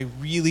I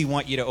really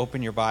want you to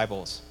open your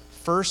Bibles.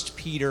 1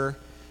 Peter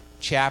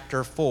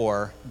chapter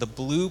 4, the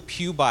Blue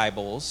Pew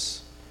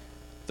Bibles,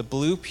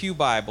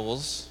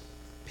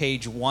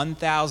 page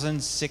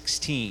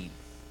 1016.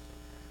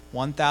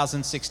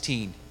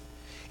 1016.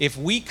 If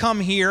we come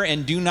here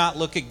and do not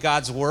look at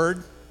God's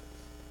Word,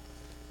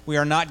 we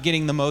are not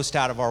getting the most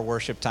out of our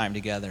worship time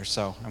together.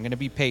 So I'm going to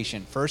be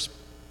patient. 1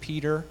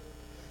 Peter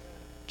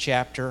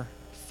chapter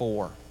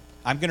 4.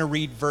 I'm going to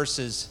read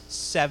verses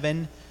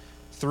 7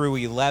 through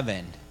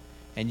 11,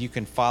 and you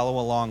can follow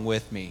along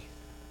with me.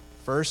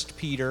 1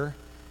 Peter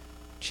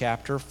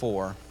chapter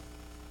 4,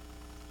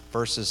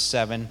 verses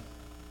 7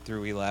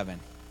 through 11.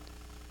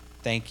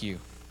 Thank you.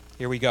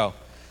 Here we go.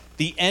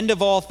 The end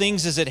of all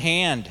things is at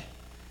hand.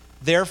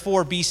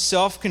 Therefore, be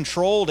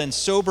self-controlled and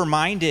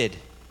sober-minded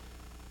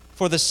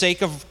for the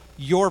sake of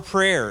your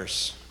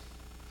prayers.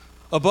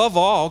 Above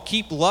all,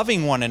 keep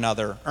loving one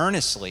another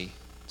earnestly,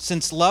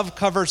 since love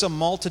covers a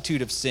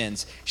multitude of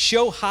sins.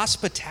 Show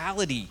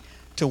hospitality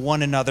to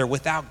one another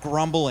without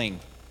grumbling.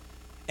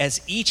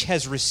 As each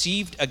has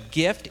received a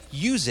gift,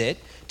 use it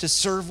to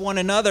serve one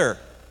another.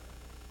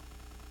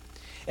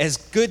 As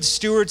good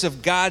stewards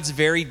of God's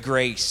varied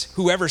grace,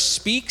 whoever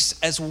speaks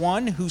as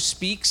one who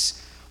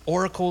speaks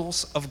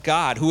oracles of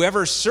God,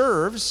 whoever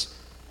serves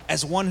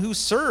as one who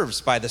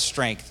serves by the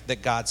strength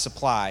that God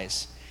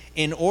supplies,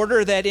 in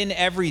order that in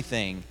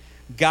everything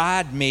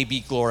God may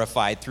be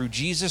glorified through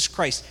Jesus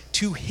Christ.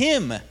 To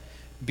him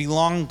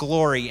belong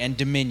glory and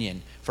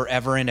dominion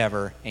forever and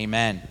ever.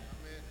 Amen.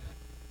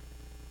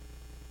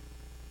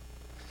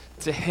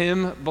 To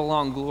him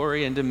belong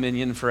glory and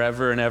dominion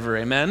forever and ever.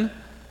 Amen?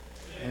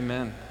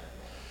 Amen.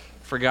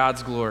 For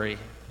God's glory.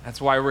 That's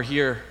why we're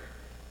here.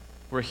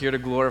 We're here to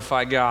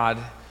glorify God.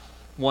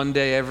 One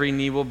day every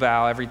knee will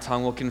bow, every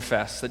tongue will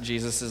confess that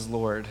Jesus is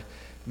Lord.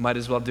 Might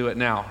as well do it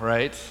now,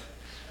 right?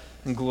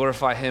 And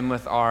glorify him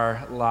with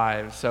our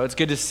lives. So it's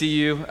good to see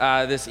you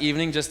this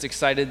evening. Just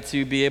excited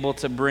to be able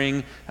to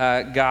bring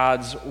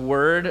God's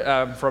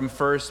word from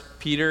 1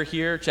 Peter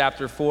here,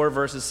 chapter 4,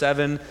 verses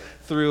 7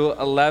 through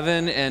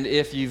 11. And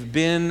if you've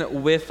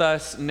been with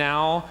us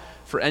now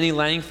for any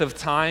length of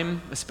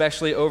time,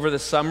 especially over the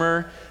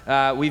summer,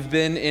 we've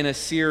been in a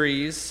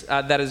series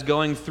that is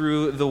going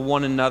through the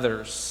one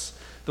another's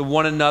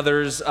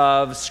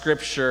of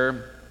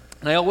Scripture.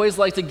 And I always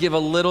like to give a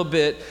little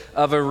bit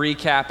of a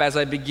recap as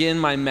I begin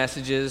my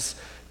messages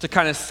to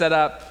kind of set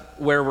up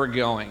where we're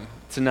going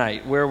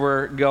tonight, where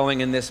we're going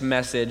in this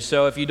message.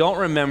 So if you don't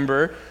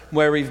remember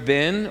where we've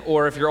been,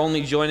 or if you're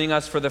only joining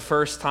us for the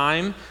first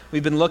time,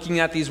 we've been looking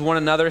at these one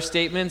another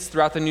statements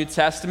throughout the New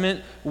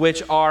Testament,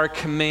 which are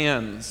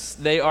commands.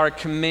 They are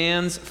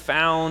commands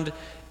found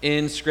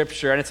in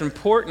Scripture. And it's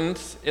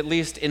important, at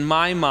least in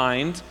my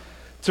mind,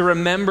 to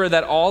remember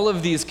that all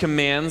of these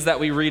commands that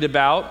we read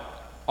about,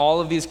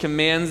 all of these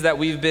commands that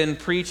we've been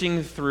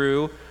preaching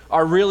through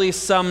are really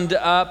summed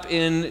up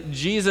in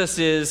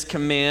Jesus'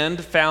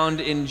 command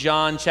found in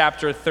John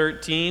chapter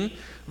 13,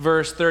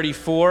 verse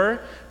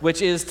 34,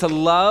 which is to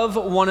love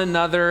one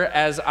another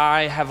as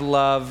I have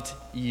loved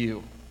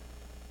you.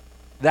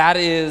 That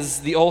is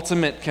the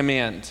ultimate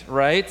command,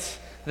 right?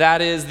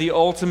 That is the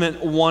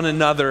ultimate one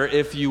another,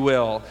 if you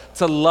will.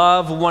 To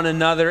love one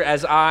another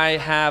as I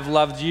have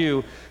loved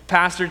you.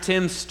 Pastor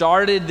Tim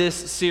started this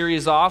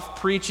series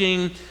off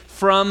preaching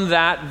from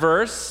that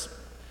verse,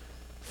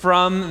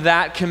 from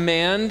that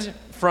command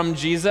from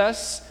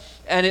Jesus,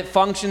 and it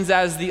functions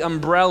as the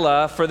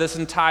umbrella for this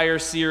entire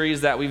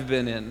series that we've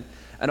been in.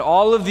 And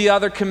all of the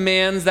other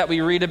commands that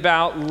we read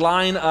about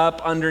line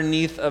up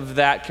underneath of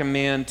that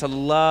command to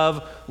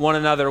love one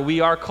another.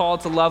 We are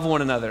called to love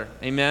one another,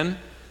 amen?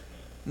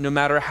 No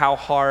matter how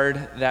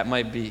hard that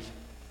might be.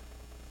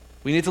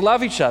 We need to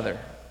love each other.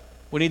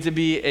 We need to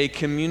be a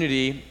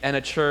community and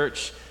a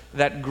church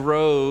that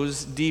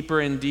grows deeper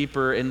and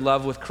deeper in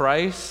love with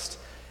Christ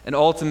and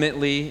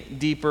ultimately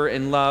deeper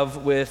in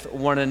love with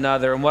one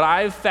another. And what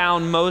I've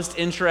found most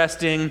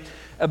interesting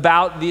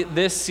about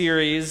this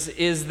series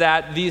is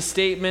that these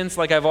statements,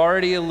 like I've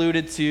already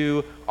alluded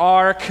to,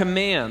 are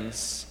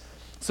commands.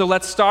 So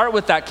let's start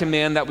with that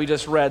command that we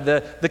just read,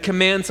 the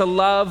command to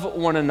love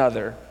one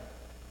another.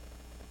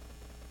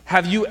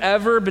 Have you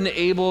ever been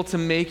able to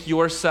make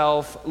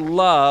yourself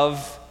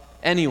love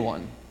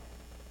anyone?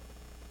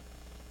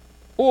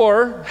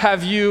 Or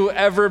have you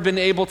ever been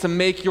able to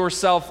make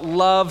yourself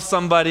love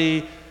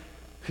somebody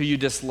who you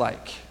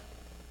dislike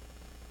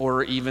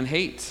or even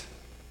hate?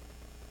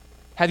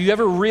 Have you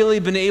ever really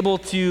been able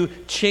to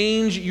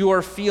change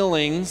your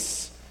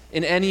feelings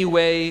in any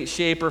way,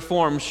 shape, or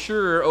form?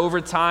 Sure,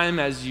 over time,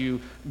 as you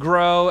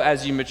grow,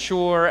 as you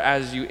mature,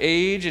 as you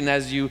age, and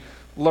as you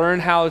learn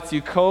how to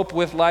cope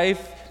with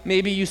life,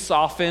 maybe you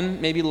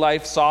soften, maybe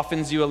life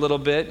softens you a little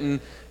bit,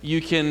 and you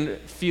can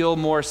feel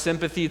more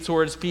sympathy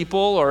towards people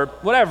or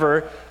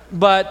whatever.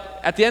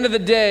 But at the end of the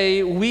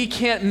day, we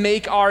can't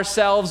make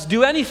ourselves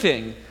do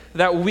anything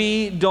that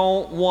we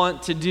don't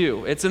want to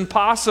do. It's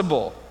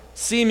impossible,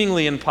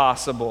 seemingly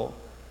impossible.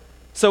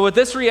 So with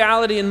this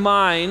reality in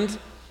mind,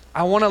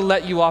 I want to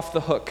let you off the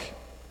hook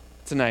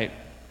tonight.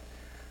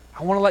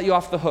 I want to let you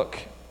off the hook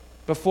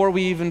before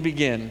we even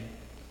begin.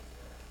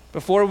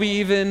 Before we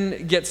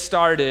even get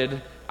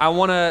started, I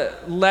want to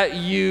let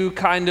you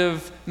kind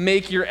of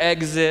make your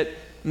exit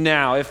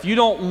now. If you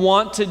don't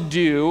want to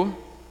do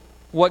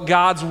what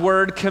God's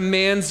word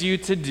commands you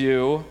to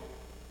do,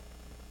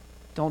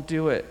 don't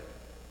do it.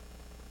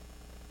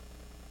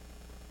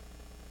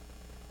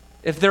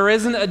 If there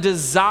isn't a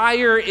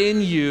desire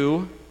in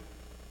you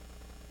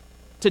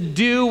to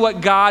do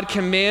what God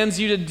commands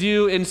you to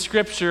do in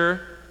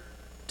Scripture,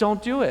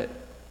 don't do it.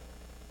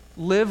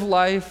 Live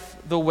life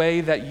the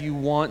way that you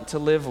want to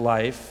live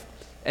life,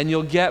 and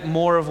you'll get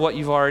more of what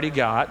you've already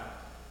got.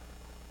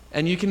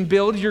 And you can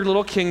build your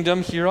little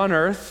kingdom here on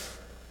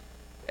earth,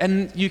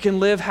 and you can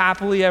live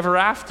happily ever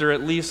after,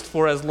 at least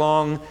for as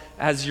long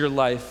as your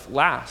life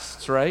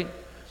lasts, right?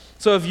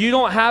 So if you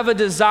don't have a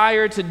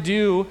desire to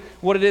do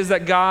what it is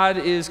that God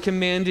is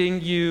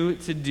commanding you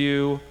to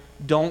do,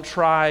 don't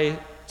try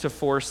to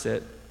force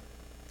it.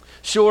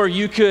 Sure,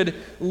 you could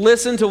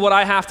listen to what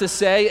I have to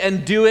say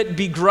and do it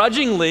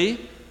begrudgingly,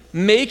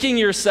 making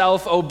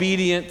yourself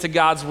obedient to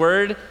God's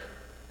word.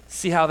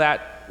 See how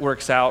that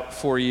works out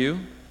for you.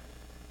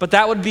 But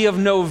that would be of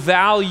no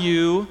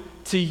value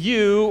to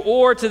you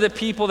or to the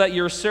people that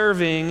you're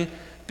serving,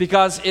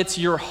 because it's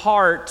your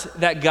heart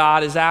that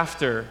God is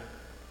after.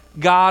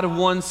 God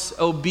wants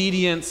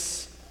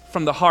obedience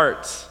from the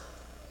heart,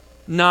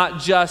 not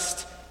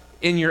just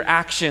in your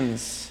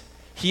actions.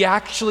 He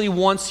actually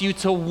wants you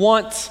to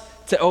want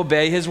to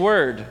obey his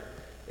word.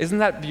 Isn't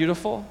that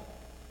beautiful?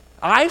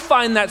 I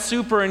find that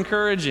super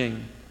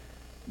encouraging.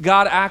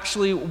 God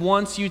actually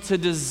wants you to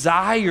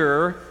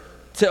desire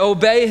to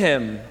obey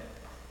him.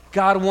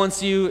 God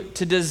wants you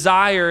to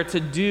desire to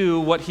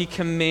do what he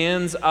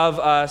commands of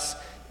us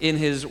in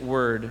his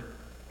word.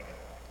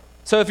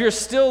 So if you're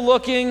still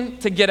looking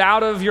to get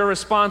out of your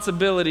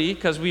responsibility,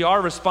 because we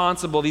are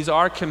responsible, these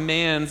are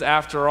commands,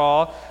 after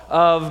all,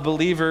 of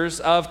believers,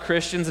 of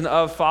Christians, and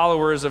of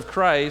followers of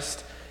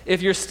Christ.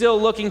 If you're still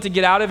looking to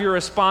get out of your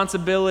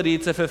responsibility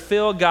to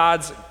fulfill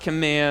God's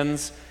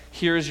commands,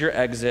 here's your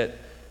exit.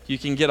 You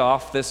can get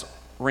off this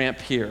ramp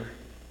here.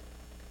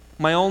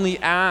 My only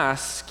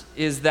ask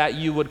is that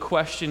you would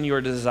question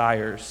your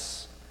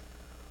desires.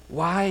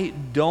 Why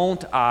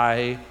don't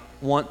I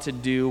want to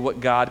do what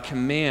God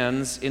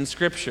commands in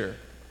Scripture?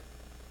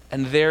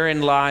 And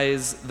therein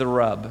lies the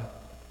rub.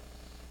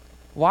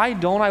 Why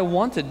don't I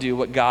want to do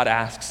what God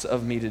asks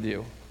of me to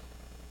do?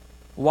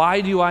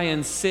 Why do I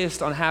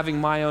insist on having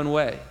my own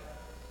way?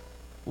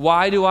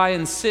 Why do I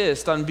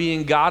insist on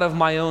being God of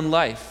my own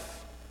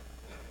life?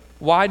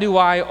 Why do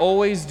I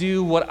always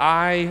do what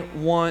I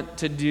want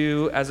to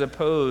do as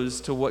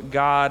opposed to what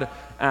God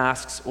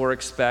asks or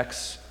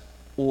expects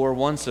or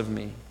wants of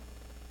me?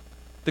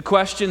 The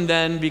question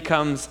then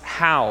becomes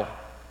how?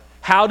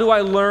 How do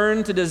I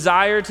learn to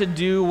desire to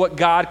do what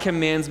God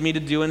commands me to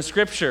do in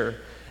Scripture?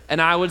 And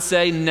I would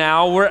say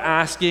now we're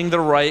asking the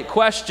right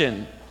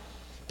question,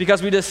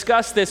 because we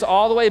discussed this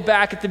all the way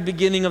back at the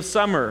beginning of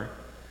summer.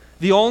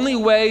 The only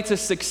way to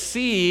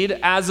succeed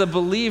as a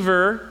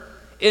believer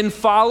in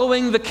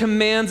following the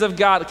commands of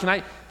God, can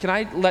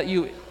I let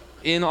you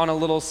in on a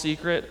little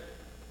secret?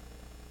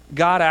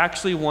 God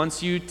actually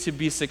wants you to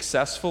be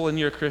successful in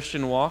your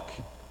Christian walk.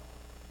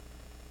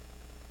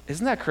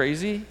 Isn't that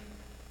crazy?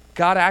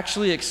 God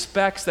actually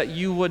expects that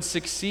you would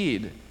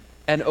succeed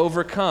and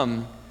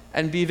overcome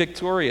and be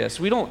victorious.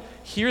 We don't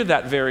hear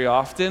that very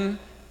often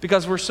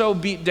because we're so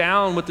beat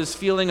down with this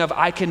feeling of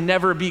I can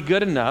never be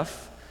good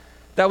enough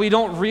that we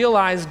don't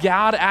realize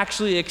God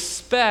actually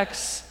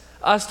expects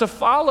us to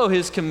follow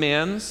his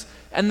commands,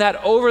 and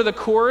that over the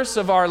course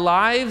of our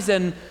lives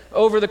and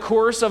over the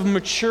course of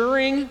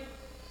maturing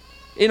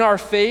in our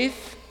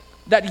faith,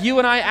 that you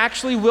and I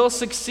actually will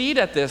succeed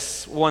at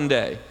this one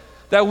day.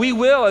 That we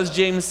will, as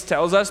James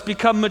tells us,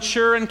 become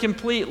mature and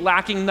complete,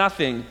 lacking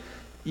nothing.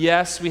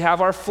 Yes, we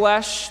have our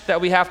flesh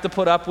that we have to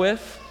put up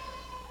with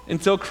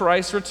until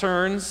Christ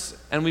returns,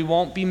 and we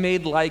won't be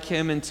made like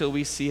him until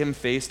we see him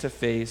face to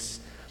face.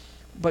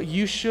 But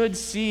you should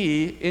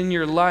see in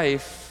your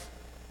life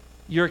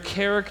your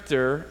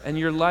character and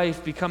your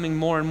life becoming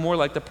more and more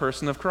like the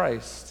person of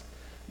Christ.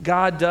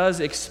 God does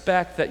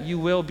expect that you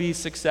will be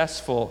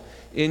successful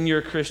in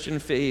your Christian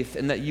faith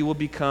and that you will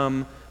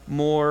become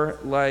more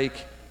like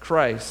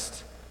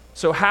Christ.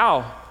 So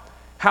how?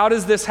 How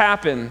does this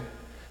happen?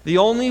 The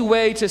only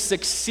way to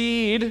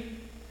succeed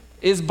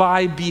is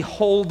by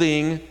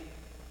beholding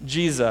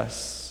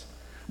Jesus,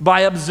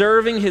 by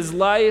observing his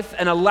life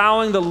and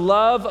allowing the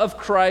love of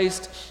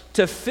Christ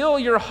to fill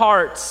your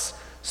hearts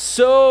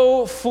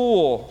so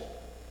full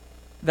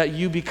that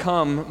you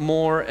become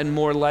more and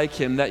more like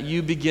him, that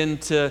you begin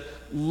to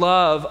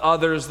love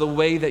others the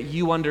way that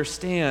you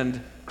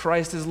understand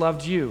Christ has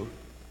loved you.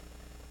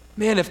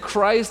 Man, if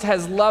Christ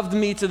has loved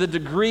me to the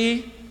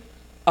degree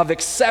of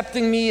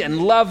accepting me and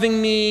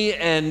loving me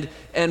and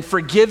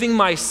forgiving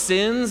my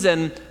sins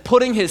and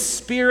putting his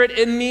Spirit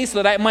in me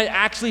so that I might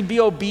actually be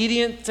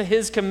obedient to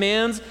his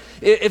commands,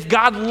 if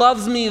God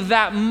loves me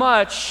that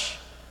much,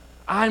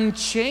 I'm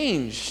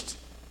changed.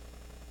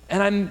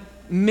 And I'm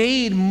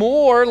made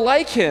more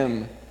like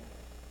him,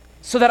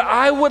 so that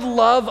I would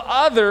love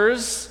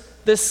others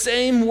the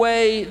same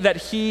way that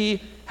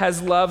he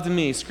has loved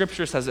me.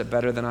 Scripture says it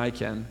better than I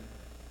can.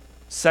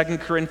 2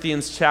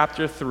 Corinthians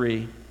chapter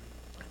 3,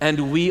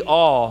 and we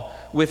all,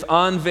 with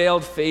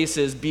unveiled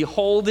faces,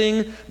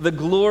 beholding the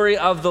glory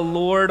of the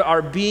Lord,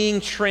 are being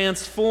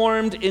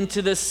transformed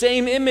into the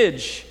same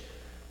image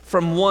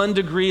from one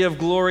degree of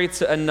glory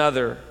to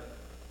another.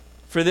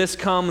 For this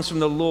comes from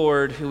the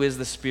Lord who is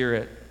the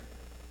Spirit.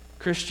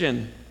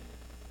 Christian,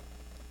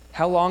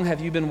 how long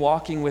have you been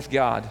walking with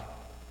God?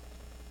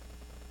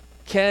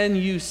 Can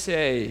you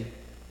say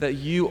that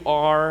you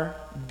are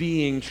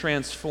being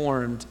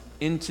transformed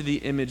into the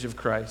image of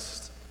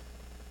Christ?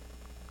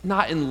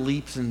 Not in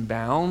leaps and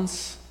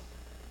bounds,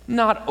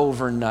 not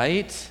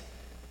overnight.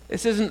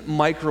 This isn't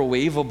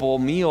microwavable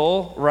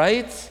meal,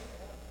 right?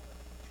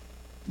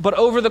 But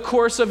over the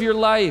course of your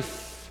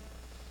life,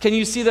 can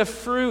you see the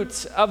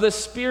fruit of the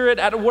Spirit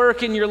at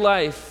work in your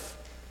life?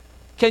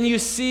 Can you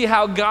see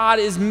how God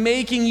is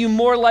making you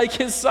more like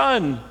his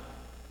Son?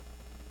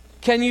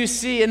 Can you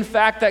see, in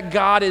fact, that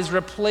God is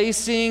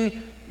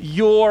replacing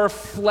your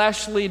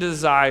fleshly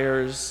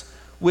desires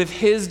with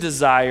his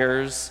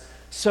desires,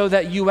 so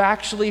that you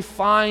actually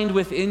find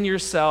within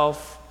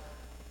yourself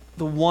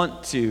the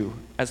want to,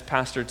 as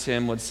Pastor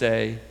Tim would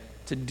say,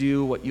 to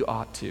do what you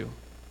ought to?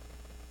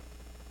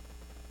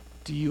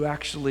 Do you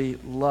actually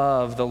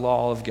love the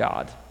law of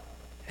God?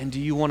 And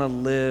do you want to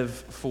live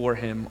for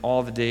him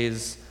all the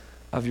days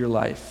of your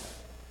life?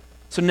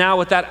 So now,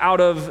 with that out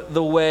of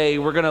the way,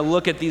 we're going to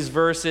look at these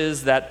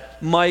verses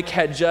that Mike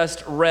had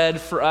just read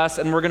for us,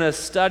 and we're going to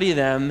study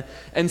them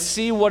and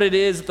see what it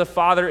is that the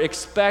Father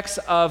expects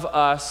of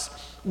us,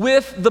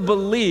 with the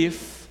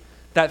belief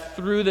that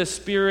through the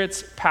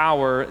Spirit's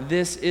power,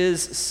 this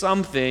is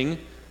something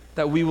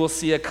that we will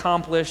see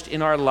accomplished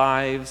in our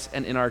lives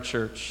and in our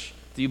church.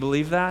 Do you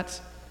believe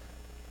that?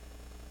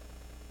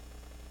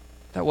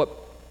 That what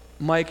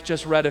Mike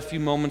just read a few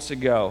moments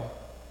ago,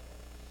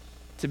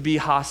 to be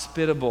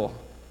hospitable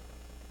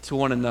to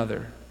one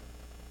another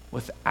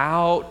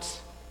without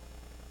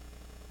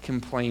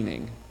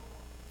complaining.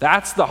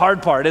 That's the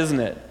hard part, isn't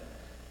it?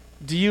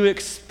 Do you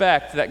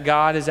expect that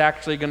God is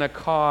actually going to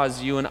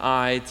cause you and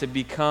I to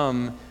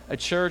become a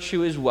church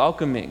who is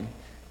welcoming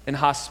and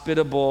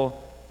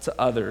hospitable to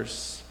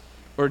others?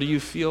 Or do you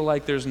feel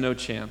like there's no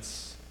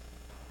chance?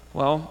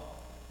 Well,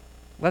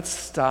 let's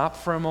stop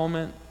for a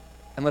moment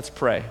and let's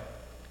pray.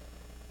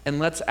 And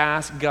let's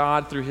ask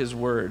God through his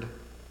word,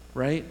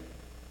 right,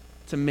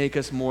 to make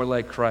us more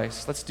like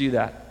Christ. Let's do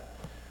that.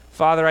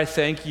 Father, I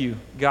thank you,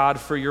 God,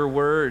 for your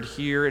word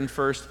here in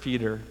 1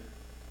 Peter.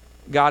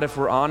 God, if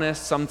we're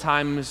honest,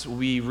 sometimes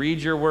we read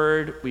your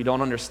word, we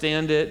don't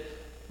understand it,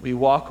 we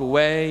walk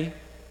away,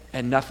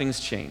 and nothing's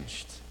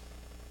changed.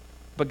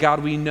 But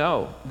God, we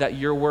know that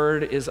your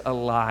word is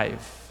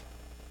alive,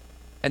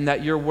 and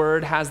that your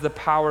word has the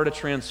power to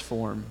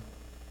transform.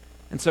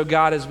 And so,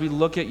 God, as we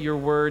look at your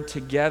word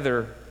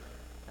together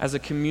as a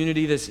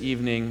community this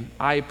evening,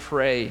 I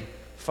pray,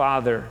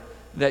 Father,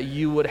 that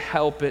you would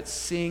help it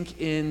sink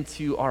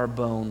into our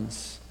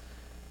bones.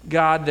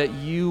 God, that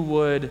you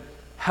would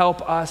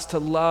help us to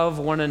love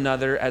one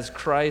another as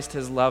Christ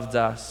has loved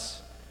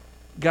us.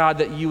 God,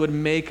 that you would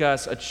make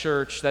us a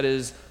church that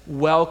is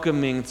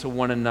welcoming to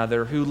one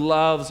another, who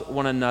loves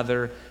one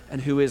another,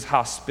 and who is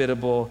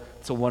hospitable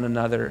to one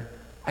another.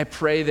 I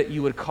pray that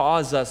you would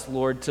cause us,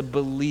 Lord, to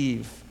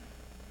believe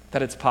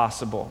that it's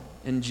possible.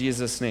 In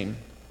Jesus' name,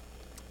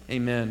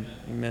 amen.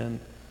 Amen.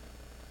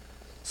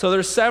 So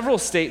there's several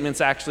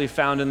statements actually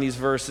found in these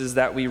verses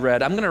that we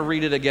read. I'm going to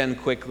read it again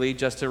quickly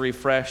just to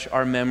refresh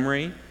our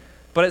memory.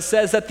 But it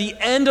says that the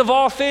end of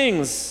all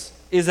things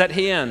is at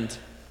hand.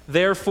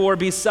 Therefore,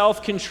 be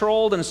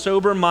self-controlled and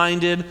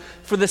sober-minded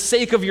for the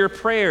sake of your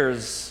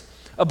prayers.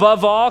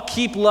 Above all,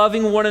 keep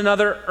loving one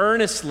another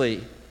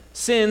earnestly,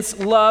 since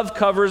love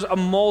covers a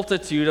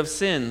multitude of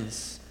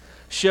sins.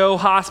 Show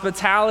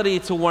hospitality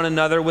to one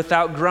another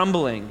without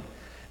grumbling.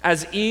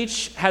 As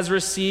each has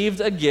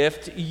received a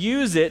gift,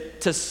 use it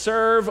to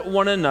serve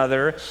one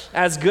another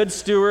as good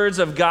stewards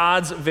of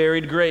God's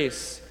varied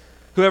grace.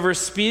 Whoever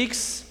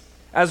speaks,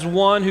 as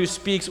one who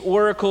speaks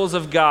oracles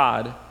of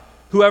God.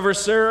 Whoever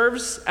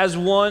serves, as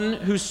one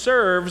who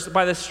serves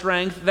by the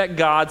strength that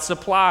God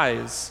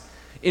supplies,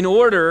 in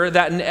order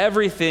that in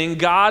everything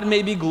God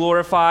may be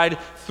glorified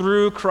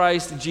through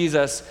Christ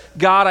Jesus.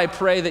 God, I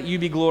pray that you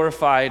be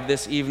glorified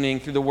this evening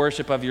through the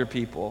worship of your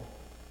people,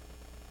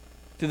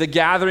 through the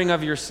gathering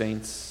of your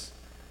saints.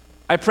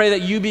 I pray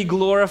that you be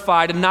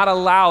glorified and not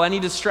allow any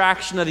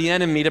distraction of the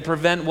enemy to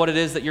prevent what it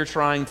is that you're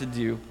trying to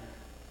do.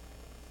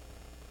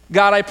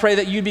 God, I pray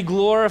that you be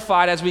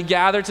glorified as we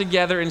gather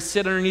together and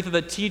sit underneath of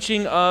the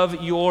teaching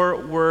of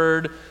your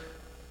word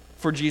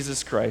for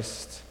Jesus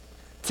Christ.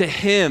 To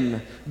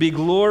him be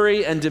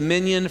glory and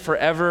dominion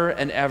forever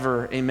and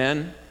ever.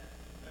 Amen.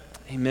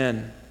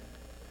 Amen.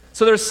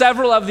 So there's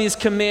several of these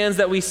commands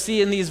that we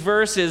see in these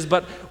verses,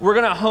 but we're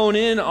going to hone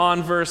in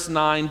on verse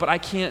 9, but I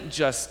can't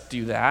just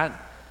do that.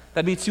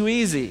 That'd be too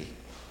easy.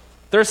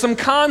 There's some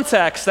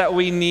context that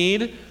we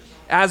need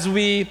as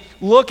we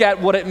look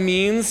at what it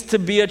means to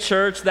be a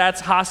church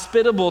that's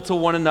hospitable to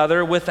one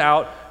another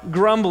without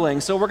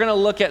grumbling. So we're going to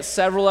look at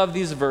several of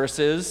these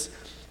verses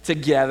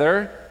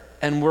together,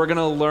 and we're going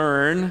to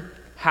learn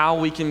how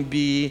we can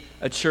be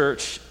a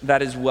church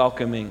that is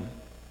welcoming.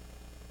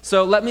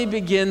 So let me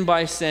begin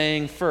by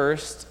saying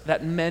first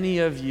that many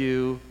of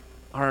you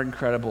are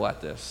incredible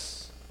at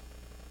this.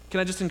 Can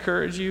I just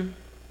encourage you?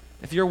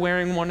 If you're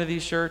wearing one of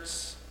these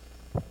shirts,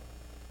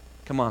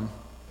 come on,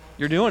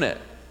 you're doing it.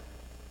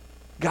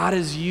 God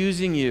is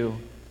using you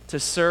to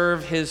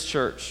serve his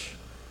church,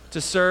 to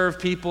serve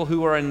people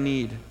who are in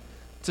need,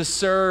 to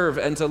serve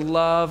and to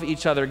love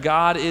each other.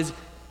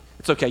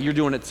 It's okay, you're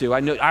doing it too.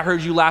 I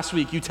heard you last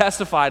week. You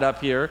testified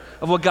up here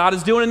of what God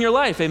is doing in your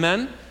life,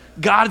 amen?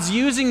 God's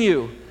using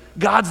you.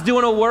 God's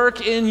doing a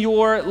work in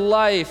your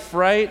life,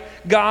 right?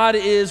 God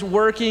is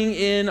working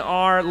in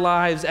our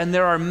lives, and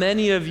there are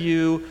many of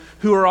you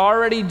who are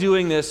already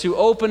doing this, who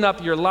open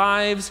up your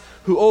lives,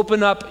 who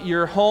open up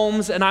your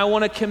homes, and I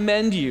want to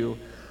commend you,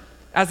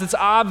 as it's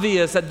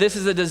obvious that this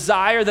is a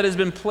desire that has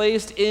been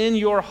placed in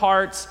your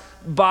hearts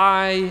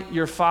by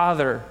your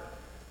Father.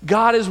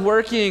 God is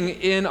working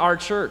in our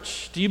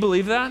church. Do you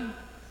believe that?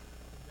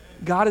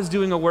 God is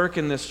doing a work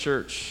in this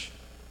church.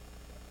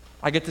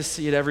 I get to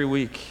see it every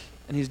week,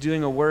 and he's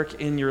doing a work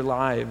in your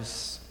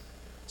lives.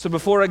 So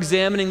before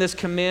examining this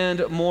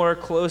command more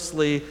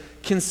closely,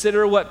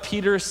 consider what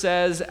Peter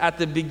says at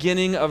the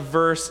beginning of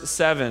verse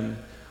 7.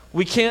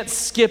 We can't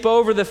skip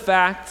over the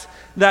fact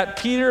that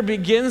Peter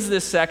begins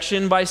this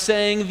section by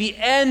saying, the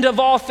end of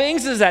all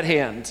things is at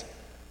hand.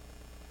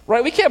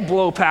 Right? We can't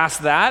blow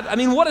past that. I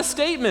mean, what a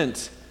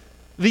statement.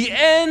 The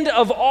end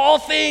of all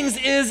things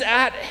is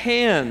at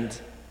hand.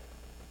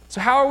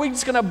 So how are we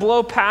just going to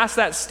blow past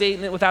that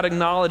statement without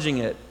acknowledging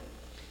it?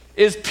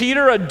 Is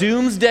Peter a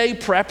doomsday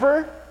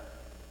prepper?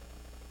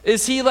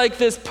 Is he like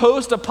this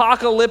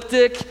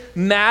post-apocalyptic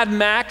Mad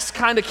Max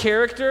kind of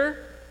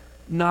character?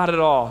 Not at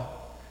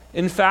all.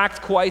 In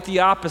fact, quite the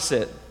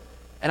opposite.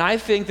 And I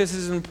think this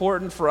is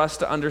important for us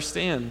to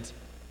understand,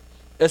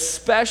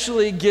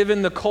 especially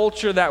given the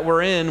culture that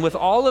we're in with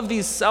all of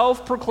these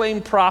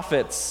self-proclaimed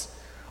prophets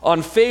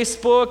on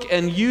Facebook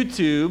and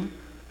YouTube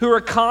who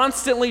are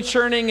constantly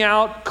churning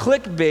out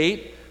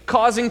clickbait,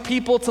 causing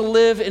people to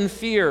live in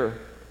fear.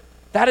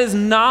 That is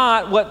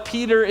not what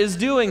Peter is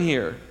doing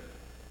here.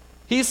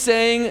 He's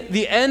saying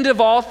the end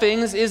of all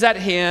things is at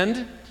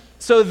hand,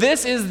 so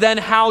this is then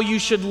how you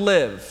should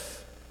live.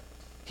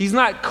 He's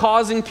not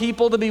causing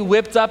people to be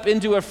whipped up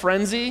into a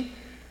frenzy,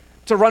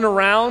 to run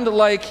around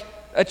like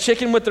a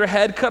chicken with their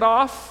head cut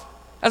off.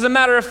 As a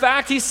matter of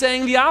fact, he's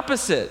saying the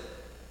opposite.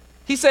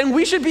 He's saying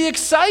we should be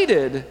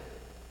excited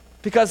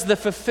because the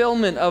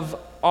fulfillment of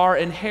our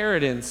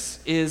inheritance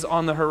is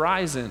on the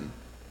horizon.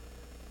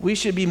 We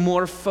should be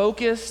more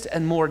focused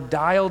and more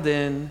dialed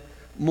in,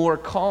 more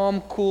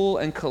calm, cool,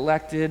 and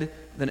collected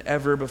than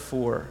ever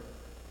before.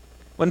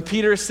 When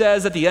Peter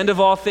says that the end of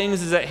all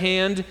things is at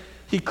hand,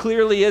 he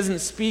clearly isn't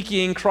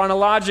speaking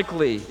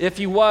chronologically. If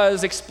he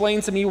was,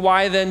 explain to me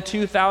why then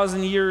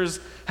 2,000 years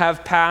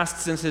have passed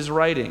since his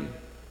writing.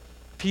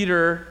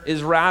 Peter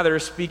is rather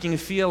speaking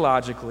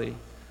theologically.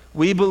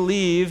 We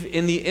believe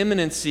in the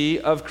imminency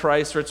of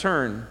Christ's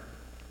return.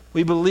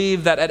 We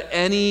believe that at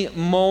any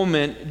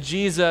moment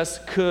Jesus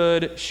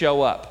could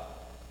show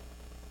up,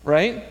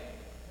 right?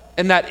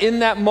 And that in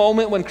that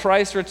moment when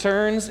Christ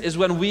returns is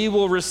when we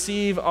will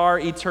receive our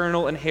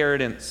eternal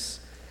inheritance.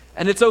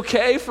 And it's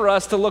okay for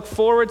us to look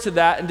forward to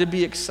that and to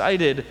be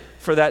excited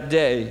for that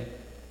day.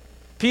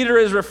 Peter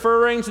is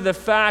referring to the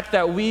fact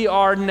that we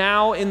are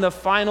now in the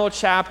final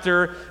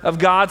chapter of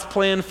God's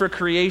plan for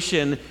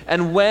creation.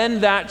 And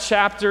when that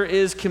chapter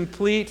is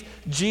complete,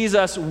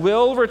 Jesus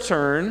will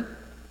return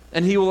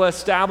and he will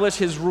establish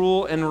his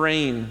rule and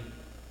reign.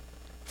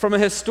 From a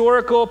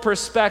historical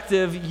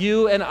perspective,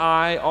 you and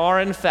I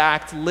are in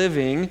fact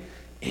living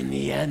in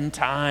the end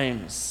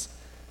times.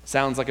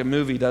 Sounds like a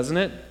movie, doesn't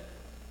it?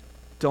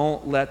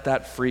 Don't let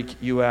that freak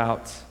you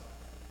out.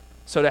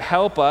 So to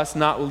help us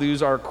not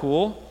lose our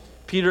cool,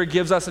 Peter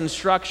gives us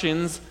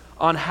instructions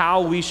on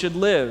how we should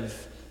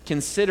live,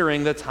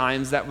 considering the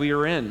times that we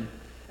are in.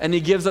 And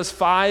he gives us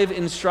 5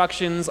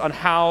 instructions on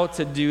how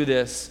to do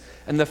this.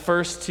 And the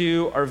first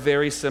 2 are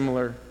very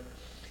similar.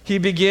 He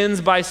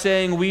begins by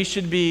saying we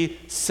should be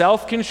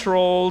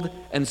self-controlled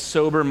and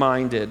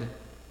sober-minded.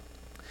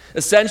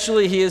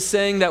 Essentially, he is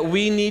saying that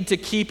we need to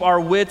keep our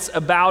wits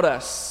about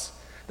us,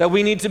 that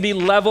we need to be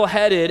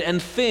level-headed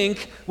and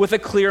think with a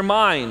clear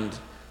mind.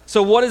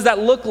 So what does that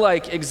look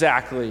like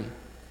exactly?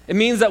 It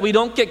means that we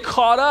don't get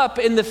caught up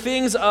in the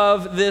things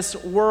of this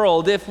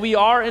world. If we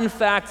are in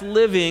fact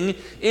living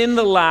in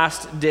the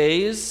last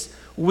days,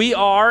 we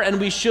are and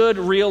we should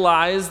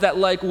realize that,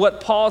 like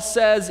what Paul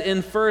says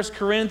in 1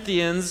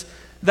 Corinthians,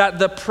 that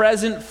the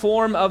present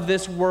form of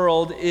this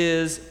world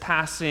is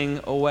passing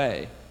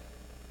away.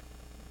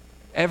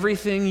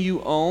 Everything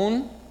you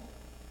own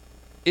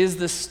is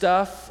the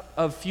stuff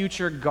of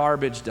future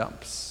garbage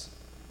dumps.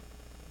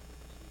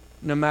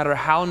 No matter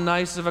how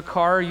nice of a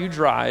car you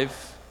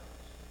drive,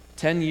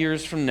 10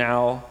 years from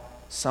now,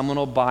 someone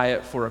will buy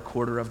it for a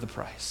quarter of the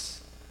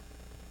price.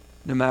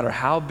 No matter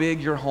how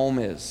big your home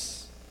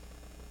is,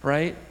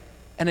 right?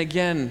 And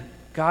again,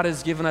 God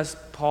has given us,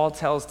 Paul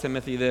tells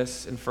Timothy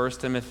this in 1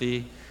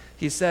 Timothy.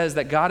 He says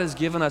that God has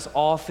given us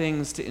all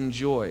things to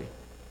enjoy.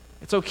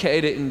 It's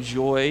okay to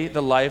enjoy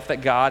the life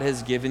that God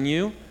has given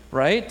you,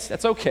 right?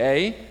 That's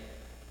okay.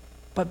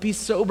 But be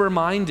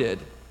sober-minded.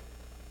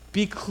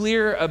 Be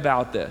clear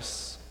about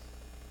this.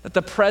 That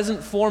the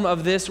present form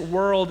of this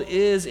world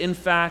is, in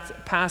fact,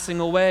 passing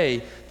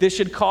away. This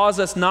should cause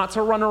us not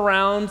to run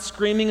around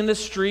screaming in the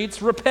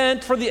streets,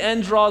 repent for the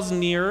end draws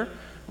near.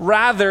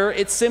 Rather,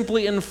 it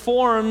simply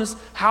informs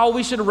how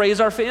we should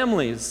raise our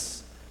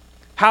families,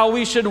 how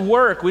we should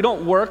work. We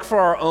don't work for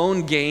our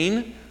own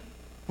gain.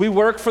 We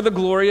work for the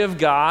glory of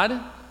God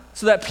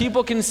so that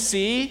people can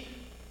see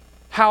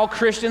how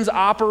Christians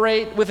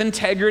operate with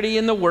integrity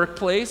in the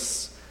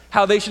workplace,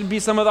 how they should be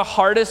some of the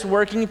hardest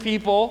working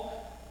people,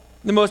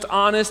 the most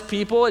honest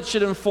people. It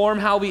should inform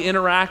how we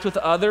interact with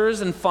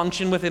others and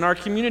function within our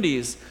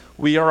communities.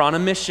 We are on a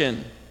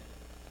mission.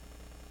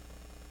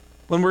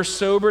 When we're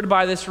sobered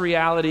by this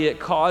reality, it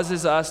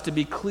causes us to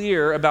be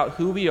clear about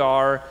who we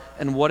are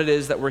and what it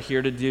is that we're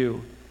here to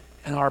do.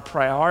 And our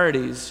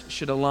priorities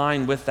should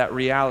align with that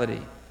reality.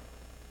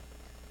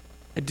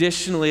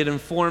 Additionally, it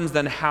informs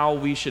then how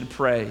we should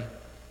pray.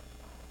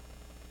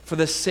 For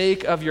the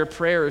sake of your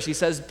prayers, he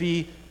says,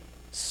 be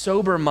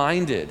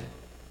sober-minded.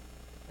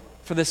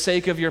 For the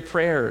sake of your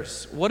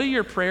prayers. What do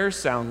your prayers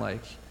sound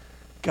like?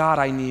 God,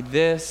 I need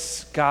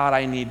this. God,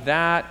 I need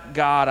that.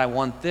 God, I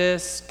want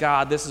this.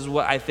 God, this is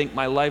what I think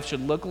my life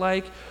should look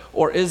like.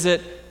 Or is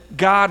it,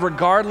 God,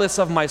 regardless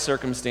of my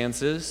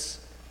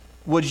circumstances,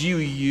 would you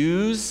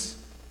use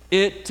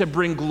it to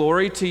bring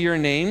glory to your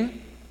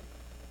name?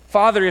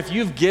 Father, if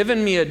you've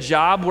given me a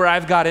job where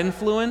I've got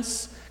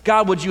influence,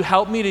 God, would you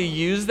help me to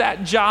use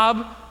that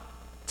job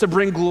to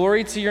bring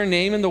glory to your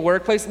name in the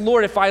workplace?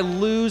 Lord, if I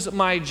lose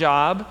my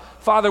job,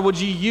 Father, would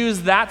you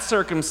use that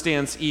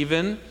circumstance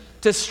even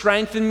to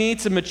strengthen me,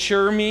 to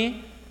mature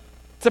me,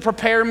 to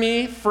prepare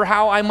me for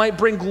how I might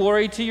bring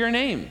glory to your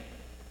name?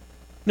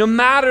 No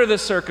matter the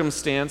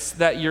circumstance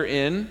that you're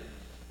in,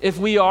 if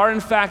we are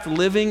in fact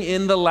living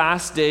in the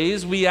last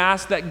days, we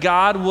ask that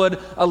God would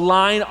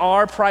align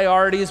our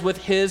priorities with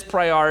his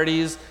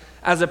priorities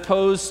as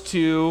opposed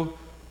to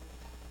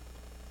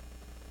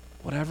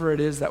whatever it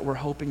is that we're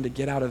hoping to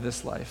get out of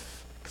this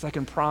life. Because I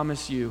can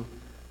promise you,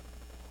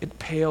 it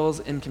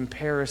pales in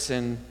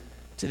comparison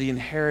to the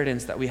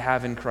inheritance that we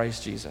have in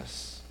Christ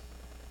Jesus.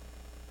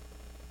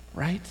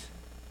 Right?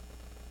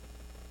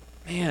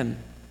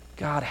 Man,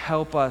 God,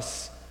 help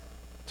us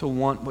to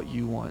want what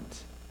you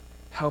want.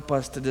 Help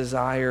us to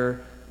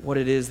desire what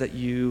it is that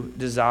you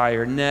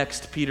desire.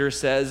 Next, Peter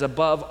says,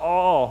 above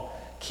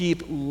all,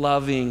 keep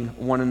loving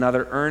one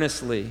another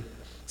earnestly,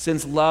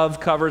 since love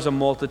covers a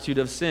multitude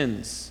of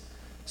sins.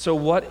 So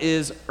what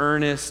is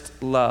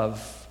earnest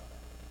love?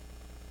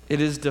 It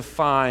is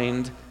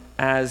defined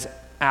as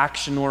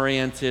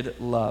action-oriented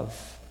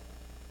love.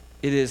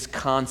 It is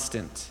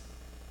constant.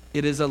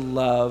 It is a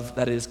love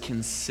that is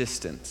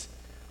consistent,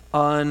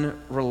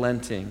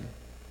 unrelenting.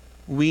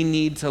 We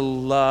need to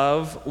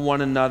love one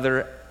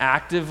another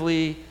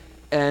actively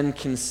and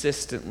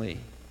consistently.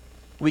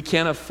 We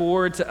can't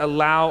afford to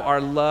allow our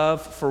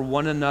love for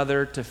one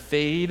another to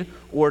fade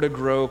or to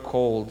grow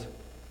cold.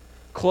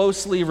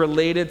 Closely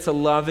related to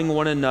loving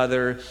one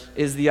another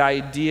is the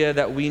idea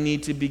that we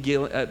need to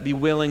be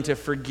willing to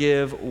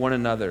forgive one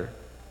another.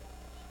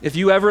 If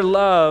you ever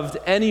loved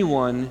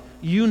anyone,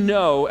 you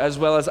know as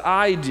well as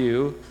I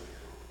do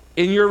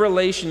in your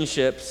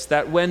relationships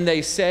that when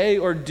they say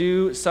or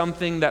do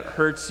something that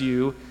hurts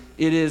you,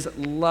 it is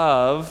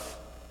love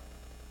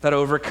that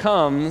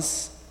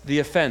overcomes the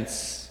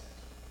offense.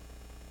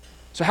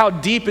 So how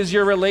deep is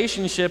your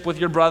relationship with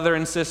your brother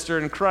and sister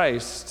in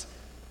Christ?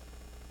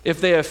 If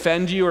they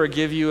offend you or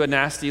give you a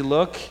nasty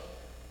look,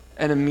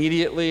 and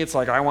immediately it's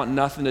like, I want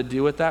nothing to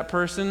do with that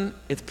person,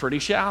 it's pretty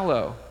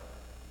shallow.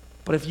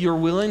 But if you're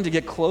willing to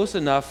get close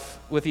enough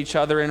with each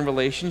other in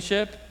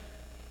relationship,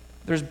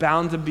 there's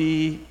bound to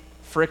be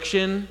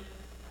friction,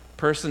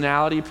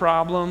 personality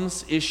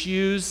problems,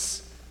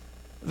 issues.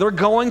 They're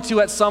going to,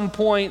 at some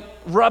point,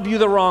 rub you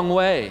the wrong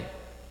way.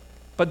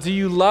 But do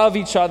you love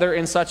each other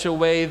in such a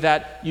way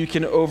that you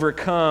can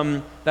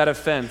overcome that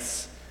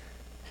offense?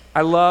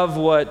 I love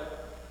what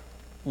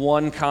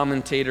one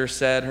commentator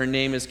said. Her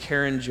name is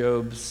Karen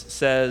Jobes,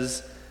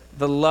 says,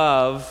 the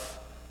love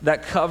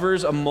that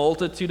covers a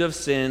multitude of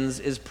sins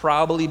is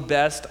probably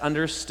best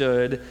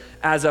understood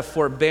as a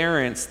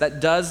forbearance that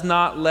does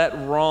not let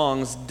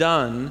wrongs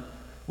done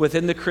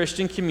within the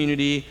Christian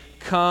community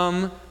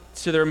come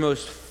to their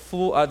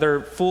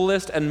their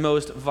fullest and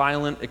most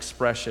violent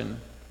expression.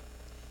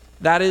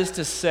 That is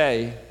to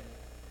say,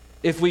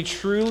 if we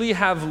truly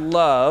have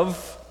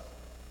love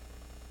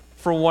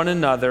for one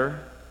another,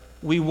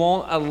 we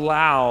won't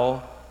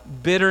allow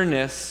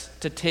bitterness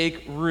to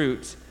take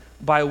root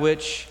by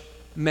which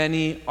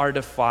many are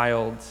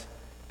defiled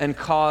and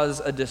cause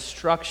a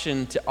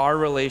destruction to our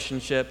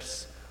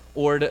relationships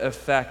or to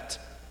affect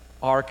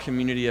our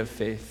community of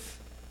faith.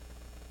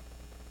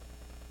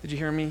 Did you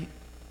hear me?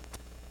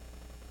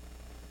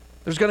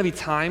 There's going to be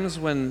times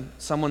when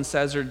someone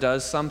says or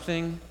does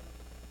something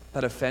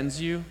that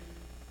offends you,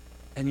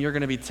 and you're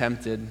going to be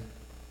tempted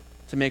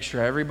to make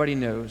sure everybody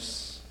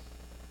knows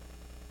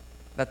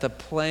that the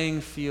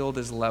playing field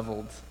is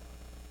leveled.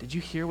 Did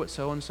you hear what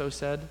so-and-so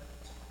said?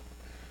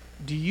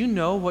 Do you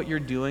know what you're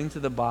doing to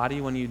the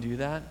body when you do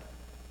that?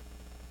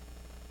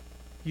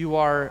 You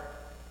are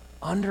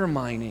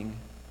undermining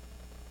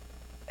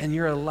and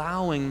you're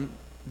allowing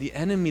the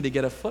enemy to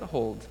get a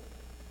foothold.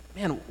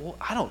 Man, well,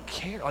 I don't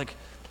care. Like,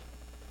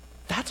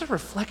 that's a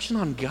reflection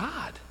on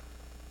God.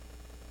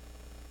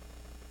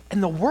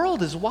 And the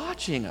world is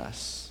watching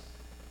us.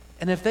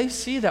 And if they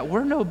see that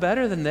we're no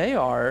better than they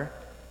are,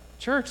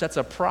 church, that's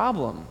a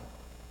problem.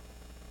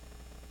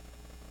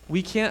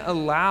 We can't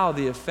allow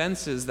the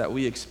offenses that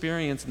we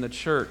experience in the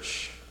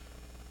church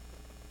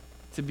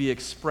to be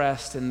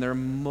expressed in their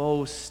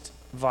most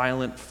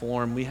violent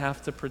form. We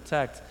have to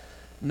protect,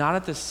 not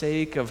at the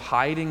sake of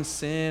hiding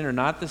sin or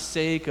not the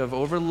sake of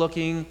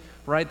overlooking,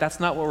 right?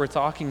 That's not what we're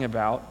talking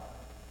about,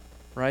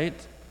 right?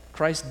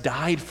 Christ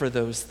died for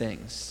those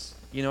things.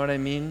 You know what I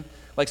mean?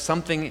 Like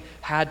something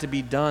had to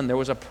be done. There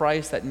was a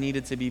price that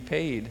needed to be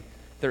paid.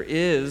 There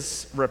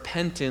is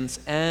repentance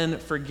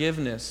and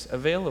forgiveness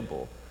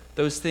available.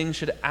 Those things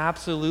should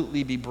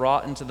absolutely be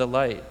brought into the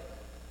light.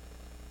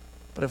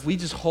 But if we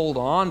just hold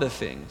on to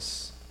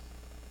things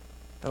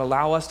that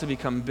allow us to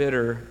become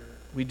bitter,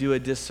 we do a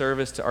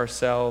disservice to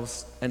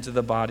ourselves and to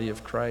the body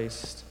of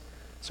Christ.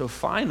 So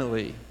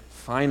finally,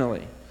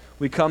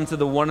 we come to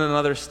the one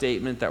another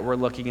statement that we're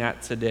looking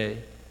at today.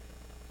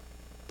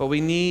 But we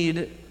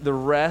needed the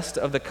rest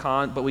of the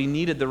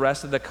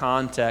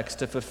context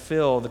to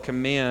fulfill the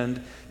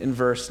command in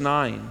verse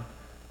 9.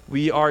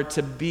 We are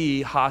to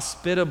be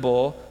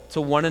hospitable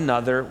to one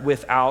another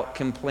without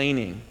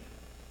complaining.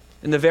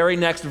 In the very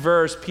next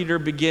verse, Peter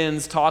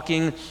begins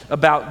talking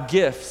about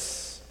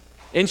gifts.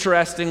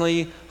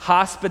 Interestingly,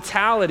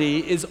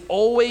 hospitality is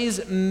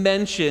always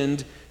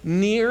mentioned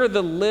near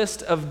the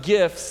list of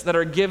gifts that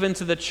are given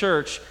to the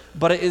church,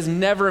 but it is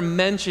never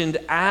mentioned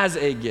as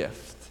a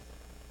gift.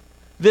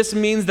 This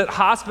means that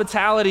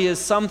hospitality is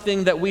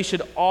something that we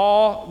should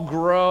all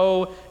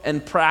grow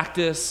and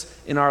practice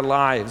in our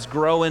lives.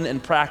 Grow in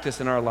and practice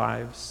in our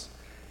lives.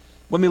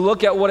 When we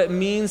look at what it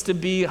means to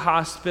be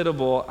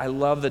hospitable, I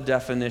love the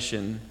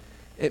definition.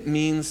 It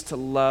means to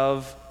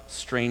love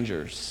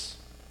strangers.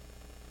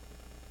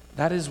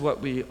 That is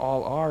what we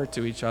all are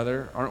to each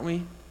other, aren't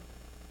we?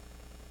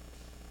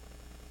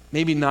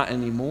 Maybe not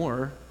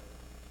anymore.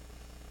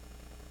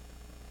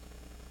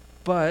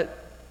 But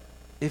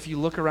if you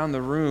look around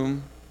the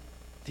room,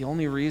 the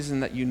only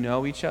reason that you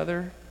know each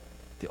other,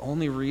 the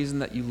only reason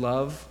that you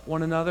love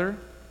one another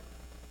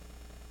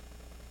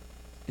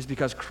is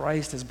because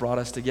Christ has brought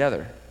us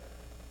together.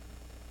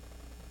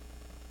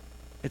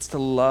 It's to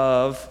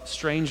love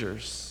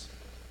strangers.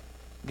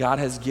 God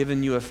has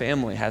given you a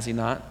family, has he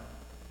not?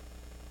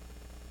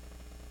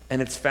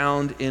 And it's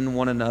found in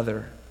one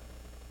another.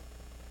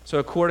 So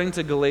according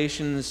to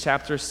Galatians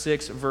chapter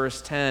 6,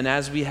 verse 10,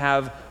 as we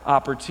have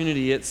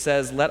opportunity, it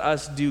says, "Let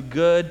us do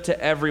good to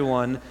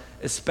everyone,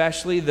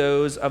 especially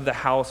those of the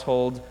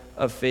household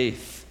of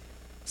faith."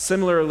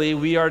 Similarly,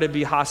 we are to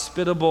be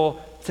hospitable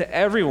to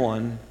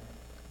everyone,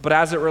 but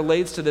as it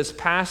relates to this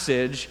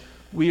passage,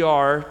 we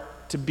are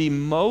to be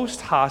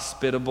most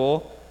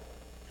hospitable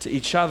to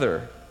each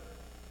other.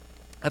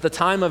 At the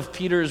time of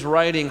Peter's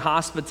writing,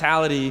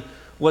 hospitality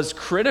was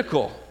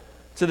critical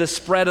to the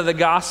spread of the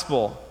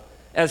gospel.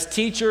 As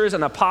teachers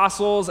and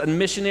apostles and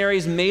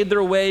missionaries made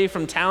their way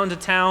from town to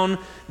town,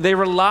 they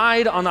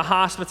relied on the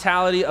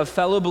hospitality of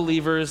fellow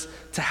believers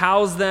to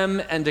house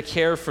them and to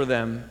care for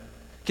them.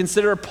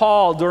 Consider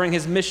Paul during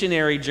his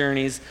missionary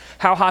journeys,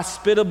 how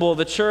hospitable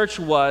the church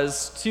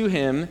was to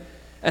him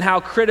and how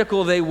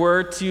critical they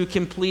were to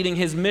completing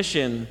his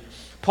mission.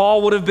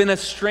 Paul would have been a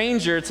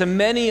stranger to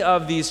many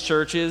of these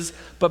churches,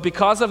 but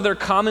because of their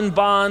common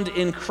bond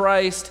in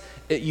Christ,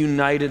 it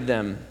united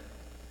them.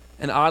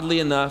 And oddly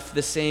enough,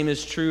 the same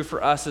is true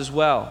for us as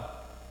well.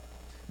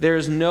 There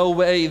is no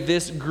way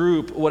this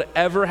group would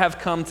ever have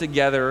come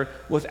together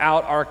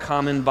without our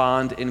common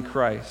bond in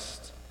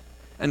Christ.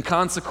 And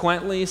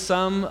consequently,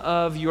 some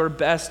of your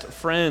best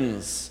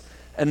friends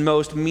and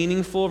most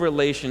meaningful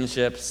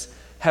relationships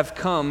have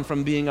come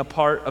from being a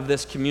part of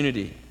this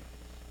community.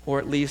 Or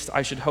at least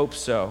I should hope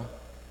so.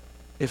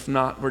 If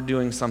not, we're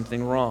doing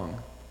something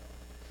wrong.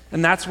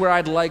 And that's where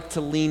I'd like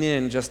to lean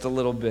in just a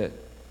little bit.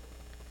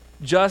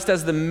 Just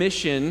as the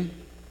mission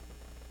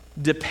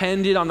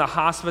depended on the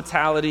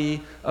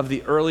hospitality of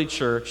the early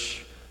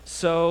church,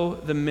 so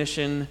the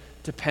mission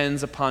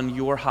depends upon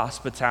your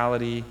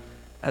hospitality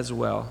as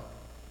well.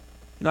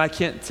 You know, I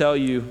can't tell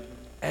you,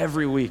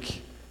 every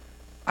week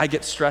I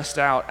get stressed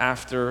out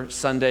after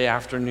Sunday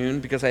afternoon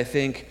because I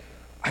think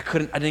I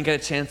didn't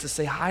get a chance to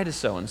say hi to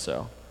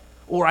so-and-so.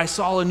 Or I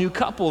saw a new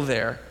couple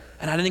there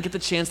and I didn't get the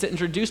chance to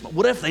introduce them.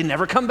 What if they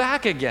never come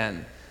back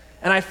again?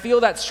 And I feel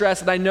that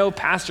stress, and I know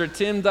Pastor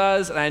Tim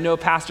does, and I know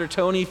Pastor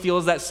Tony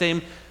feels that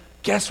same.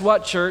 Guess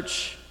what,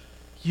 church?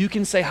 You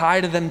can say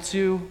hi to them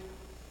too.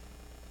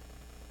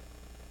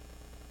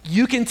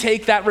 You can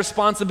take that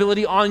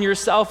responsibility on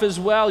yourself as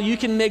well. You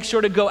can make sure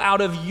to go out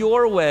of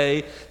your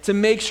way to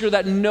make sure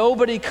that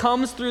nobody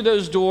comes through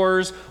those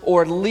doors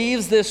or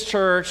leaves this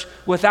church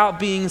without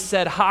being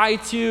said hi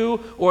to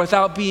or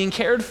without being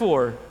cared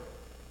for.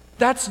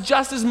 That's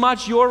just as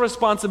much your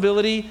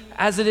responsibility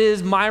as it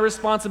is my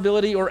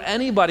responsibility or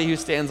anybody who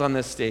stands on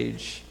this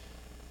stage.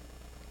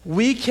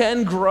 We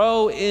can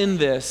grow in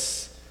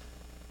this.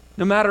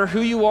 No matter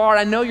who you are,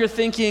 I know you're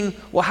thinking,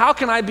 well, how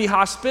can I be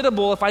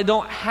hospitable if I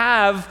don't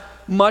have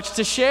much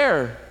to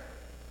share?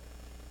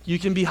 You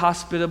can be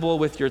hospitable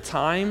with your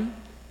time,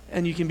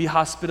 and you can be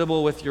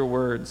hospitable with your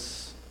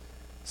words.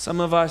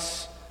 Some of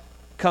us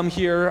come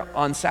here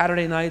on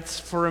Saturday nights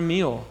for a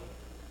meal.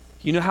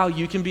 You know how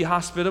you can be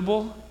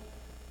hospitable?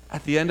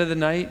 At the end of the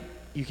night,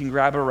 you can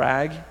grab a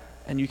rag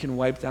and you can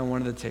wipe down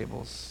one of the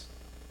tables.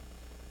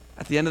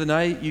 At the end of the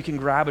night, you can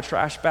grab a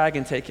trash bag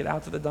and take it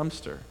out to the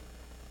dumpster.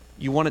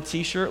 You want a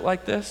t-shirt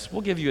like this?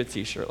 We'll give you a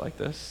t-shirt like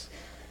this.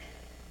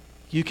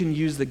 You can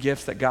use the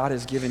gifts that God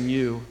has given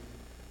you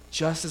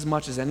just as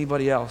much as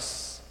anybody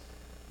else.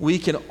 We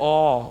can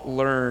all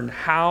learn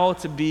how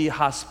to be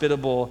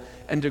hospitable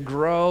and to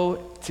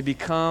grow to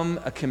become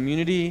a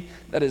community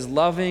that is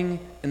loving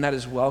and that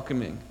is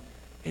welcoming.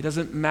 It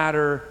doesn't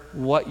matter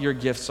what your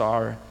gifts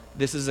are.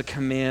 This is a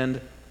command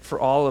for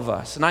all of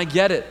us. And I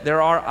get it.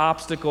 There are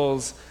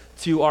obstacles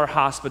to our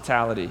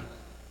hospitality.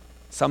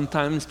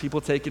 Sometimes people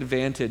take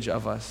advantage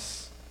of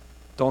us,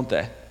 don't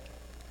they?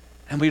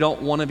 And we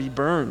don't want to be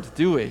burned,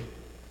 do we?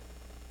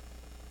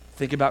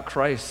 Think about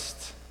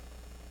Christ.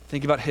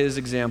 Think about his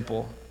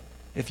example.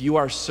 If you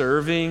are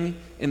serving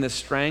in the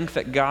strength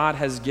that God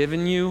has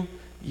given you,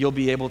 you'll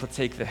be able to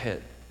take the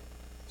hit.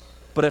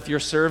 But if you're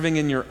serving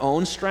in your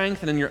own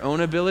strength and in your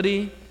own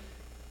ability,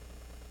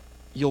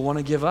 you'll want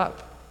to give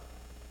up.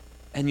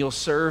 And you'll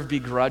serve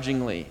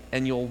begrudgingly,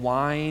 and you'll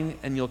whine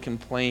and you'll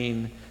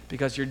complain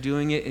because you're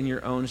doing it in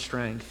your own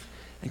strength.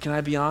 And can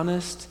I be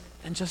honest?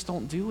 Then just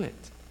don't do it.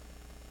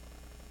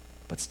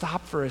 But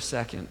stop for a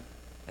second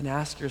and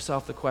ask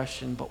yourself the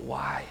question, but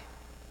why?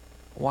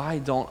 Why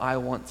don't I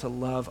want to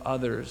love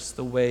others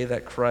the way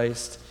that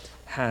Christ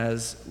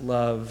has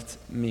loved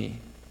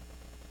me?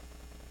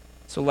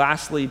 So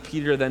lastly,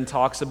 Peter then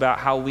talks about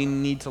how we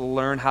need to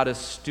learn how to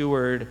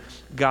steward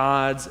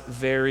God's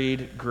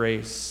varied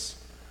grace.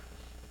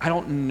 I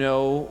don't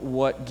know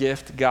what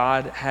gift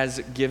God has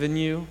given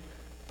you,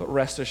 but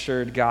rest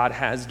assured, God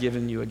has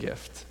given you a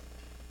gift.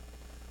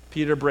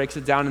 Peter breaks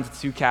it down into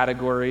two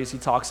categories. He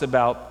talks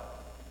about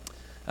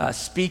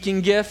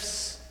speaking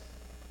gifts,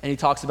 and he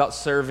talks about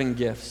serving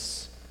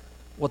gifts.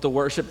 What the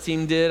worship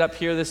team did up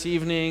here this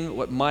evening,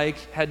 what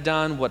Mike had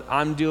done, what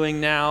I'm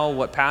doing now,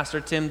 what Pastor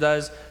Tim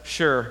does,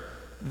 sure,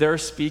 they're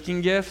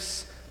speaking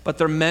gifts, but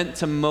they're meant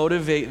to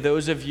motivate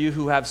those of you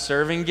who have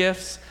serving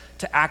gifts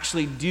to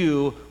actually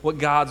do what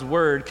God's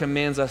word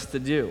commands us to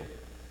do.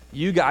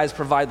 You guys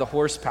provide the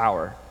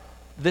horsepower.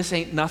 This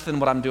ain't nothing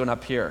what I'm doing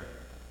up here.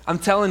 I'm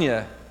telling you,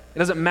 it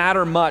doesn't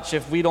matter much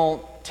if we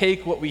don't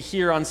take what we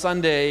hear on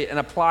Sunday and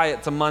apply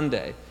it to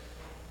Monday,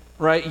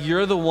 right?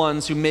 You're the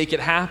ones who make it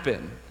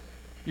happen.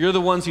 You're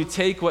the ones who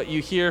take what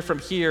you hear from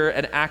here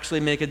and actually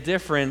make a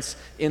difference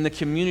in the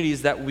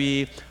communities that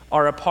we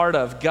are a part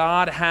of.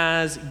 God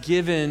has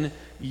given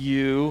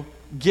you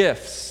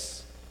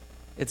gifts.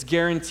 It's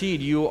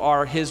guaranteed. You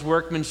are his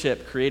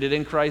workmanship, created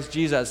in Christ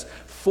Jesus,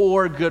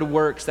 for good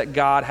works that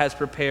God has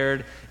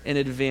prepared in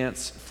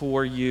advance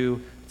for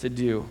you to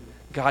do.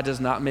 God does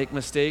not make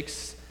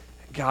mistakes.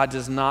 God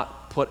does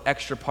not put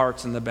extra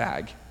parts in the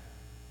bag.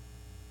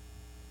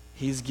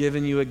 He's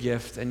given you a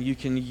gift, and you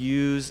can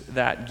use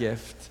that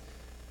gift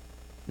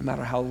no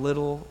matter how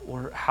little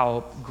or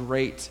how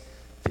great.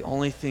 The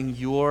only thing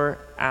you're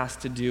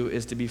asked to do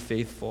is to be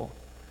faithful.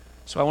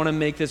 So I want to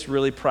make this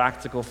really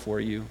practical for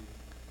you.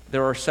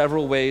 There are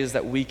several ways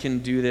that we can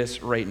do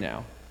this right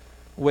now,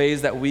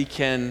 ways that we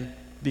can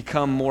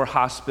become more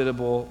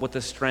hospitable with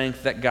the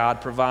strength that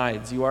God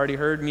provides. You already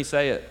heard me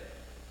say it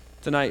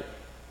tonight.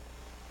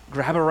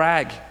 Grab a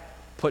rag,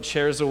 put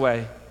chairs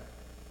away.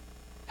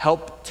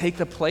 Help take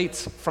the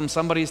plates from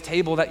somebody's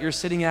table that you're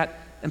sitting at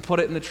and put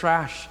it in the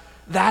trash.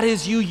 That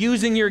is you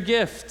using your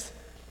gift.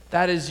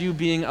 That is you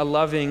being a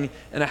loving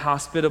and a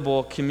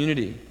hospitable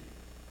community.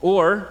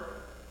 Or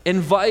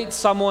invite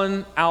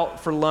someone out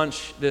for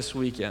lunch this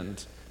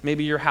weekend.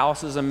 Maybe your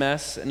house is a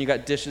mess and you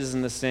got dishes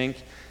in the sink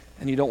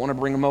and you don't want to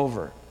bring them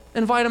over.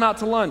 Invite them out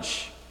to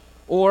lunch.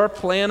 Or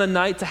plan a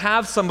night to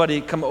have somebody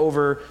come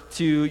over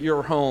to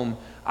your home.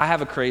 I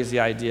have a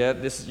crazy idea.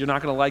 You're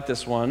not going to like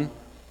this one.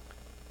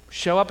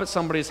 Show up at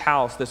somebody's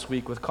house this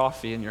week with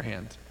coffee in your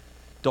hand.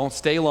 Don't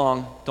stay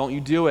long. Don't you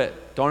do it.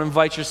 Don't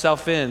invite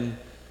yourself in.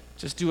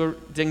 Just do a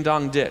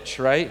ding-dong ditch,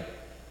 right?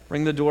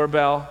 Ring the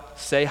doorbell,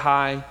 say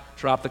hi,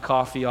 drop the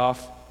coffee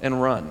off,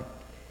 and run.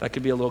 That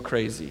could be a little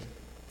crazy.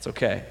 It's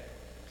okay.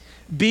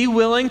 Be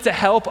willing to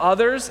help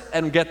others,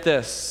 and get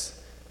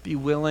this, be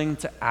willing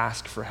to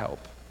ask for help.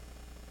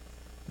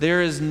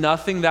 There is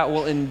nothing that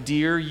will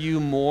endear you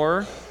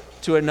more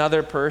to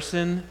another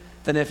person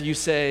than if you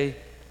say,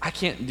 I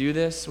can't do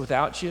this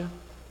without you.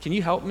 Can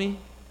you help me?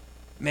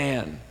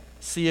 Man,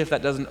 see if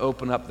that doesn't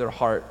open up their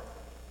heart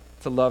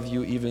to love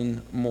you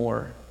even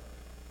more.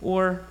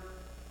 Or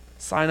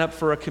sign up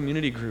for a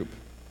community group.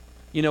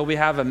 You know, we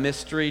have a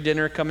mystery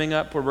dinner coming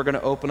up where we're going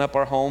to open up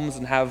our homes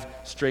and have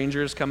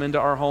strangers come into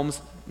our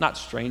homes. Not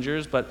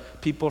strangers,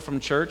 but people from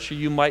church who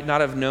you might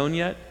not have known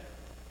yet.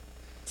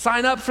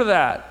 Sign up for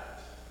that.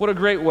 What a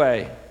great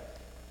way.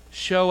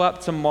 Show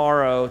up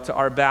tomorrow to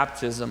our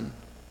baptism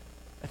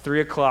at 3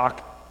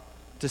 o'clock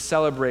to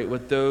celebrate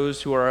with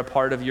those who are a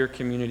part of your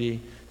community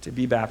to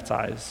be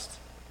baptized.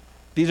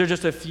 These are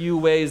just a few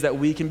ways that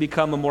we can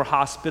become a more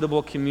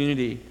hospitable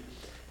community.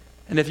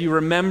 And if you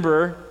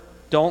remember,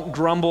 don't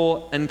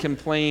grumble and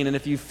complain. And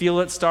if you feel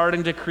it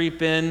starting to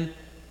creep in,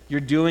 you're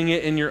doing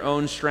it in your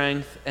own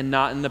strength and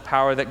not in the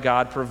power that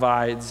God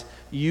provides.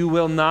 You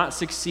will not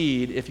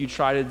succeed if you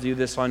try to do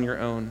this on your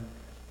own.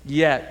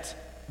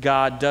 Yet,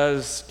 God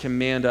does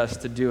command us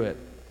to do it.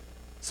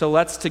 So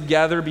let's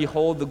together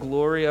behold the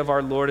glory of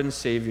our Lord and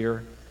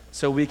Savior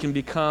so we can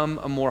become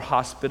a more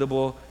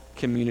hospitable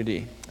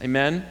community.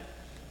 Amen?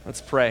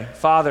 Let's pray.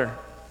 Father,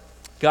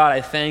 God,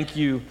 I thank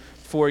you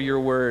for your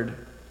word.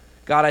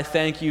 God, I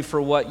thank you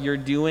for what you're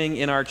doing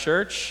in our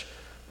church.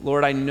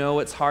 Lord, I know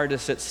it's hard to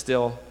sit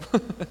still.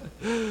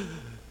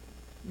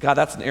 God,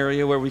 that's an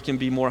area where we can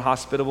be more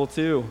hospitable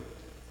too,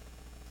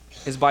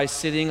 is by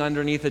sitting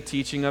underneath the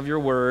teaching of your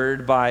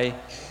word, by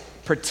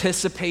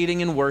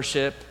participating in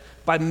worship,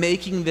 by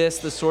making this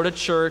the sort of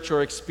church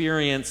or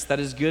experience that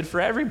is good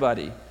for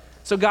everybody.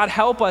 So God,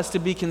 help us to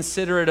be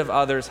considerate of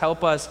others.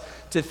 Help us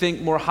to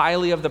think more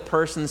highly of the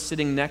person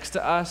sitting next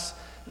to us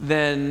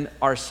than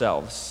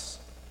ourselves.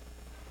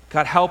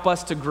 God, help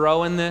us to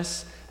grow in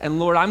this. And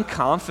Lord, I'm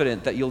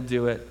confident that you'll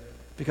do it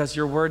because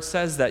your word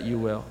says that you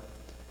will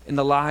in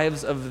the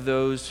lives of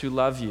those who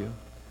love you.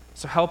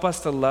 So help us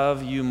to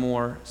love you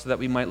more so that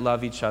we might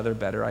love each other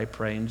better, I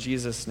pray. In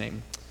Jesus'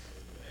 name,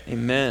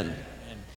 amen.